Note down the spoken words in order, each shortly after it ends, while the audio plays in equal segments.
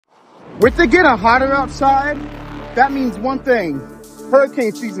With it getting hotter outside, that means one thing: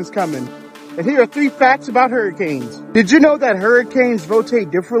 hurricane season's coming. And here are 3 facts about hurricanes. Did you know that hurricanes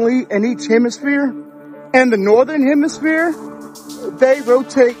rotate differently in each hemisphere? In the northern hemisphere, they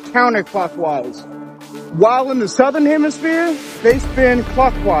rotate counterclockwise, while in the southern hemisphere, they spin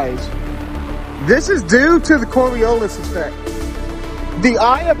clockwise. This is due to the Coriolis effect. The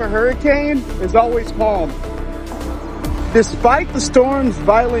eye of a hurricane is always calm. Despite the storm's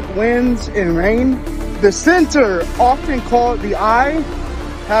violent winds and rain, the center, often called the eye,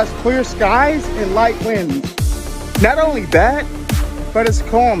 has clear skies and light winds. Not only that, but it's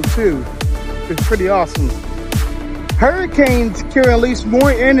calm too. It's pretty awesome. Hurricanes can release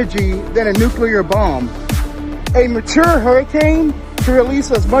more energy than a nuclear bomb. A mature hurricane can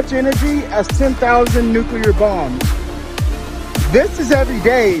release as much energy as 10,000 nuclear bombs. This is every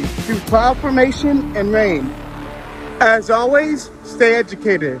day through cloud formation and rain. As always, stay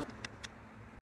educated.